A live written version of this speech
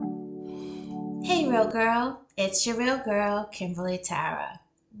Hey, real girl, it's your real girl, Kimberly Tara.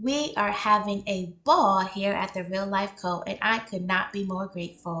 We are having a ball here at the Real Life Co., and I could not be more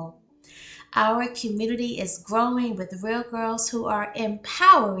grateful. Our community is growing with real girls who are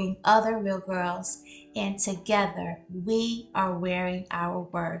empowering other real girls, and together we are wearing our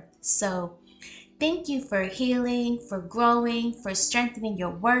worth. So, thank you for healing, for growing, for strengthening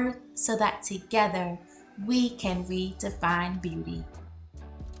your worth so that together we can redefine beauty.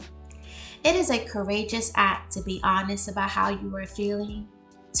 It is a courageous act to be honest about how you are feeling,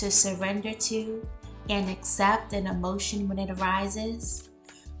 to surrender to and accept an emotion when it arises,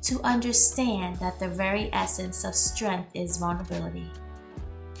 to understand that the very essence of strength is vulnerability.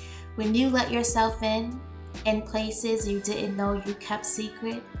 When you let yourself in places you didn't know you kept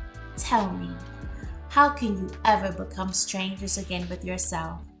secret, tell me, how can you ever become strangers again with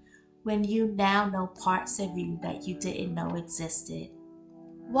yourself when you now know parts of you that you didn't know existed?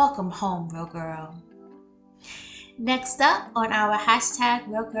 Welcome home, real girl. Next up on our hashtag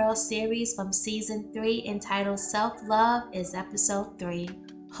Real Girl series from season 3 entitled Self Love is episode 3,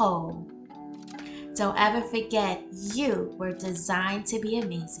 Whole. Don't ever forget you were designed to be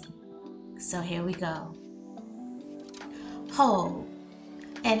amazing. So here we go. Whole,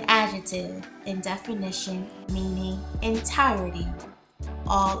 an adjective in definition meaning entirety,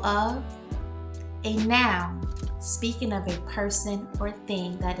 all of, a noun speaking of a person or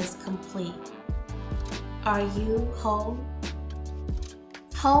thing that is complete. Are you whole?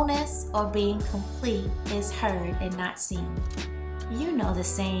 Wholeness or being complete is heard and not seen. You know the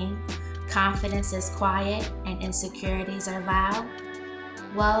saying, confidence is quiet and insecurities are loud.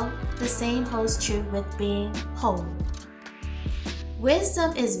 Well, the same holds true with being whole.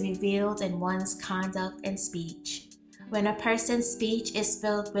 Wisdom is revealed in one's conduct and speech. When a person's speech is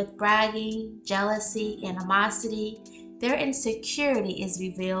filled with bragging, jealousy, animosity, their insecurity is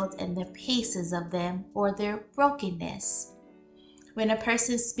revealed in the pieces of them or their brokenness. When a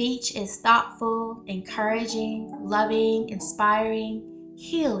person's speech is thoughtful, encouraging, loving, inspiring,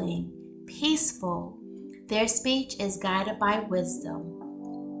 healing, peaceful, their speech is guided by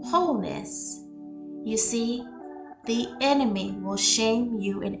wisdom, wholeness. You see, the enemy will shame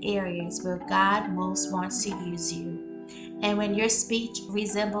you in areas where God most wants to use you. And when your speech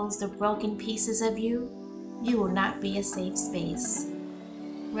resembles the broken pieces of you, you will not be a safe space.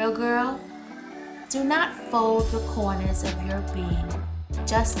 Real girl, do not fold the corners of your being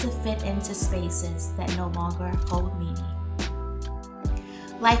just to fit into spaces that no longer hold meaning.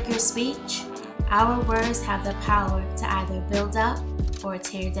 Like your speech, our words have the power to either build up or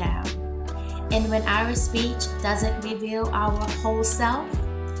tear down. And when our speech doesn't reveal our whole self,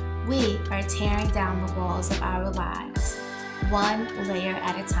 we are tearing down the walls of our lives, one layer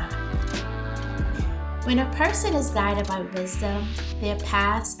at a time. When a person is guided by wisdom, their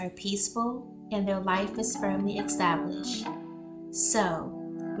paths are peaceful and their life is firmly established. So,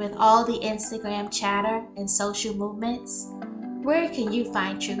 with all the Instagram chatter and social movements, where can you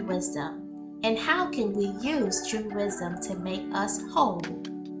find true wisdom? And how can we use true wisdom to make us whole?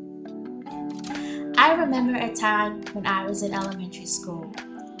 I remember a time when I was in elementary school,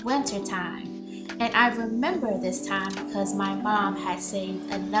 winter time. And I remember this time because my mom had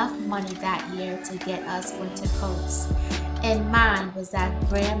saved enough money that year to get us winter coats. And mine was that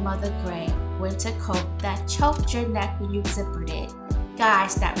grandmother gray winter coat that choked your neck when you zippered it.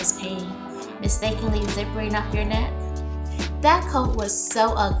 Gosh, that was pain. Mistakenly zippering up your neck. That coat was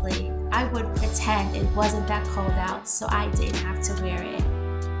so ugly, I would pretend it wasn't that cold out so I didn't have to wear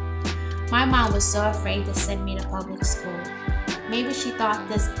it. My mom was so afraid to send me to public school. Maybe she thought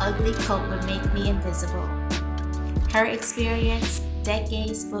this ugly coat would make me invisible. Her experience,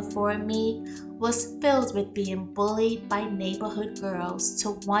 decades before me, was filled with being bullied by neighborhood girls to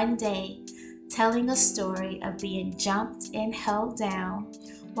one day telling a story of being jumped and held down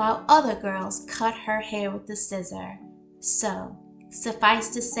while other girls cut her hair with a scissor. So, suffice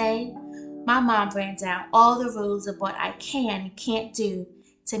to say, my mom ran down all the rules of what I can and can't do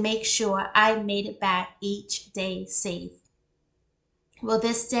to make sure I made it back each day safe. Well,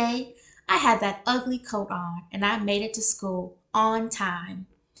 this day, I had that ugly coat on and I made it to school on time.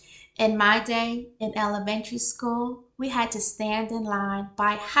 In my day, in elementary school, we had to stand in line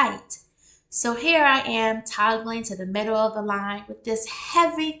by height. So here I am toggling to the middle of the line with this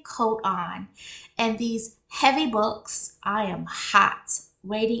heavy coat on and these heavy books. I am hot,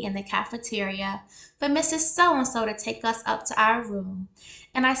 waiting in the cafeteria for Mrs. So-and-so to take us up to our room.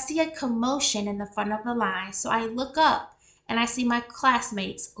 And I see a commotion in the front of the line, so I look up and I see my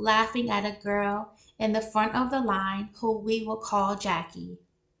classmates laughing at a girl in the front of the line who we will call Jackie.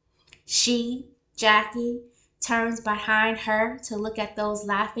 She, Jackie, turns behind her to look at those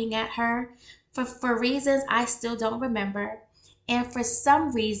laughing at her, For reasons I still don't remember. And for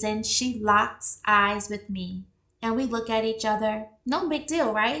some reason, she locks eyes with me. And we look at each other. No big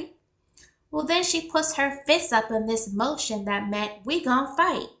deal, right? Well, then she puts her fist up in this motion that meant we gon'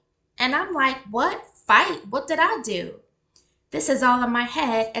 fight. And I'm like, what? Fight? What did I do? This is all in my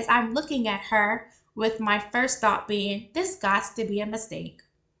head as I'm looking at her with my first thought being, this gots to be a mistake.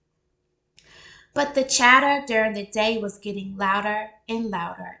 But the chatter during the day was getting louder and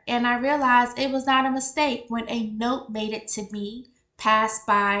louder, and I realized it was not a mistake when a note made it to me, passed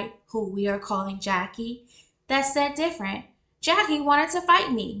by who we are calling Jackie, that said different. Jackie wanted to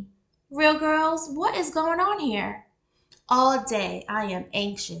fight me. Real girls, what is going on here? All day I am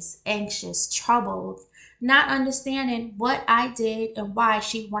anxious, troubled, not understanding what I did and why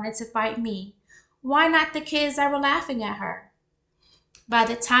she wanted to fight me. Why not the kids that were laughing at her? By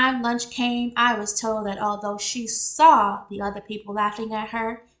the time lunch came, I was told that although she saw the other people laughing at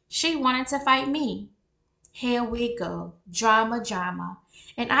her, she wanted to fight me. Here we go, drama.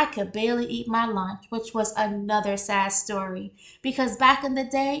 And I could barely eat my lunch, which was another sad story, because back in the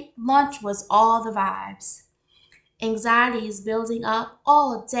day, lunch was all the vibes. Anxiety is building up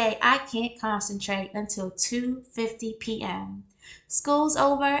all day. I can't concentrate until 2:50 p.m. School's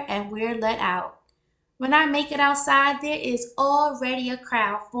over and we're let out. When I make it outside, there is already a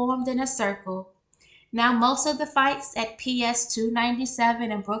crowd formed in a circle. Now, most of the fights at PS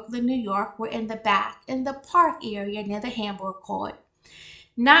 297 in Brooklyn, New York were in the back, in the park area near the Hamburg court,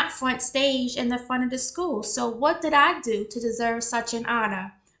 not front stage in the front of the school. So, what did I do to deserve such an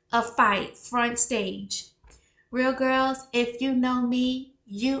honor? A fight, front stage. Real girls, if you know me,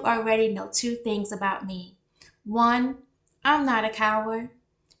 you already know two things about me. One, I'm not a coward.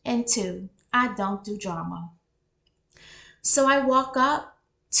 And two, I don't do drama. So I walk up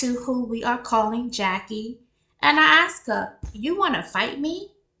to who we are calling Jackie and I ask her, you want to fight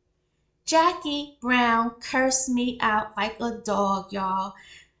me? Jackie Brown cursed me out like a dog, y'all.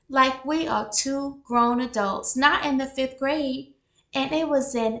 Like we are two grown adults, not in the fifth grade. And it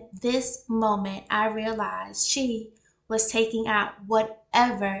was in this moment I realized she was taking out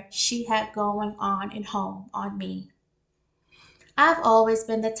whatever she had going on at home on me. I've always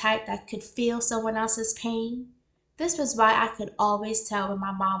been the type that could feel someone else's pain. This was why I could always tell when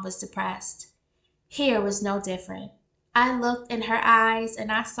my mom was depressed. Here was no different. I looked in her eyes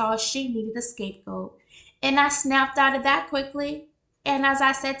and I saw she needed a scapegoat. And I snapped out of that quickly. And as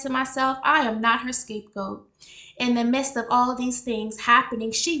I said to myself, I am not her scapegoat. In the midst of all these things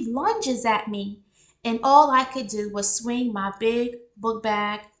happening, she lunges at me. And all I could do was swing my big book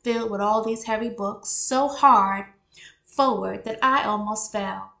bag filled with all these heavy books so hard forward that I almost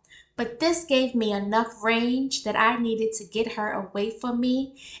fell. But this gave me enough range that I needed to get her away from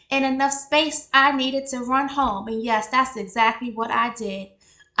me and enough space I needed to run home. And yes, that's exactly what I did.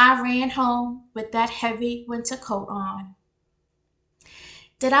 I ran home with that heavy winter coat on.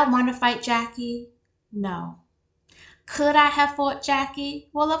 Did I want to fight Jackie? No. Could I have fought Jackie?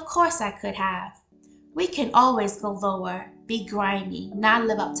 Well, of course I could have. We can always go lower, be grimy, not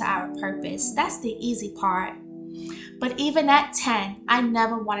live up to our purpose. That's the easy part. But even at 10, I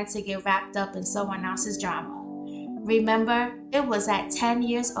never wanted to get wrapped up in someone else's drama. Remember, it was at 10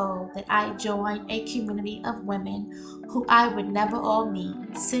 years old that I joined a community of women who I would never all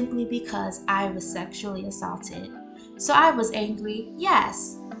meet simply because I was sexually assaulted. So I was angry,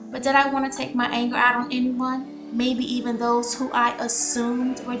 yes, but did I want to take my anger out on anyone? Maybe even those who I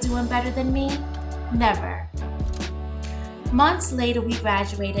assumed were doing better than me? Never. Months later, we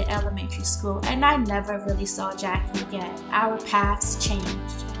graduated elementary school, and I never really saw Jackie again. Our paths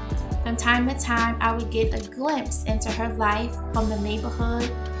changed. From time to time, I would get a glimpse into her life from the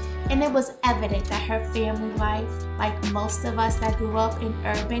neighborhood, and it was evident that her family life, like most of us that grew up in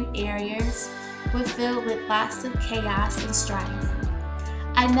urban areas, was filled with lots of chaos and strife.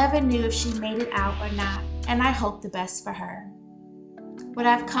 I never knew if she made it out or not, and I hope the best for her. What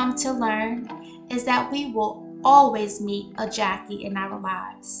I've come to learn is that we will always meet a Jackie in our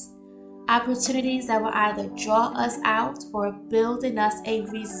lives. Opportunities that will either draw us out or build in us a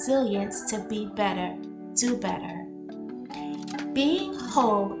resilience to be better, do better. Being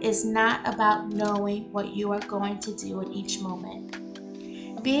whole is not about knowing what you are going to do in each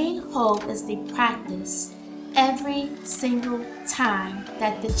moment. Being whole is the practice every single time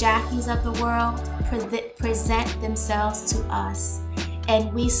that the Jackies of the world present themselves to us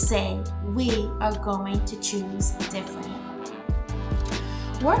and we say we are going to choose different.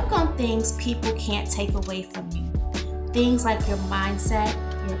 Work on things people can't take away from you. Things like your mindset,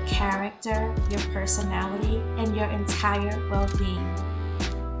 your character, your personality, and your entire well-being.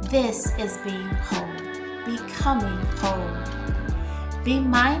 This is being whole, becoming whole. Be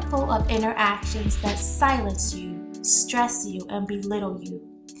mindful of interactions that silence you, stress you, and belittle you.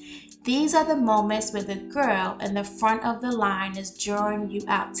 These are the moments where the girl in the front of the line is drawing you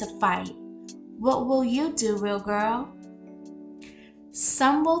out to fight. What will you do, real girl?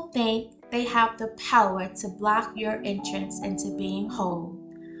 Some will think they have the power to block your entrance into being whole,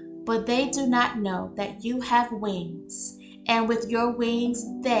 but they do not know that you have wings, and with your wings,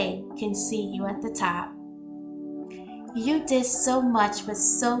 they can see you at the top. You did so much with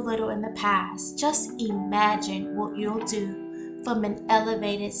so little in the past. Just imagine what you'll do from an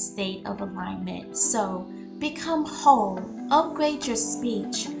elevated state of alignment. So, become whole, upgrade your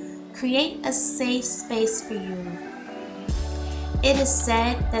speech, create a safe space for you. It is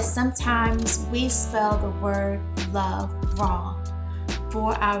said that sometimes we spell the word love wrong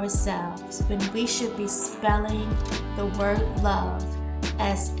for ourselves when we should be spelling the word love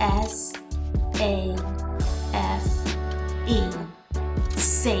as S-A-F-E,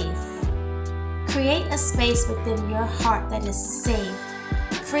 safe. Create a space within your heart that is safe,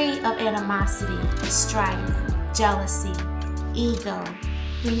 free of animosity, strife, jealousy, ego.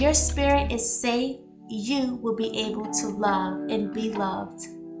 When your spirit is safe, you will be able to love and be loved.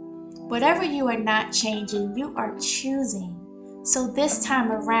 Whatever you are not changing, you are choosing. So this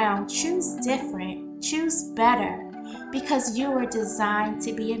time around, choose different, choose better, because you were designed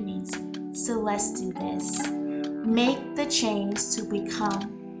to be amazing. So let's do this. Make the change to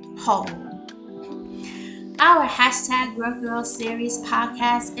become whole. Our hashtag Real Girl Series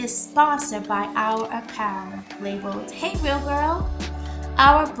podcast is sponsored by our apparel labeled Hey Real Girl.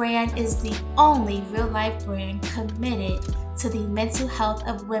 Our brand is the only real-life brand committed to the mental health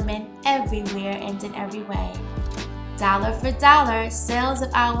of women everywhere and in every way. Dollar for dollar, sales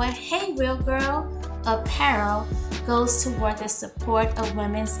of our Hey Real Girl apparel goes toward the support of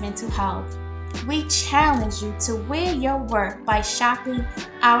women's mental health. We challenge you to wear your work by shopping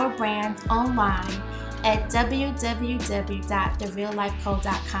our brand online at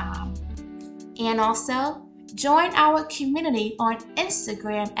www.thereallifeco.com. And also, join our community on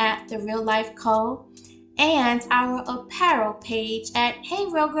Instagram at The Real Life Co. and our apparel page at Hey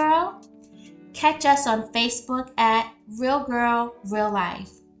Real Girl. Catch us on Facebook at Real Girl Real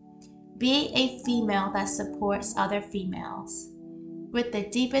Life. Be a female that supports other females. With the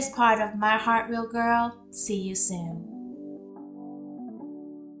deepest part of my heart, real girl, see you soon.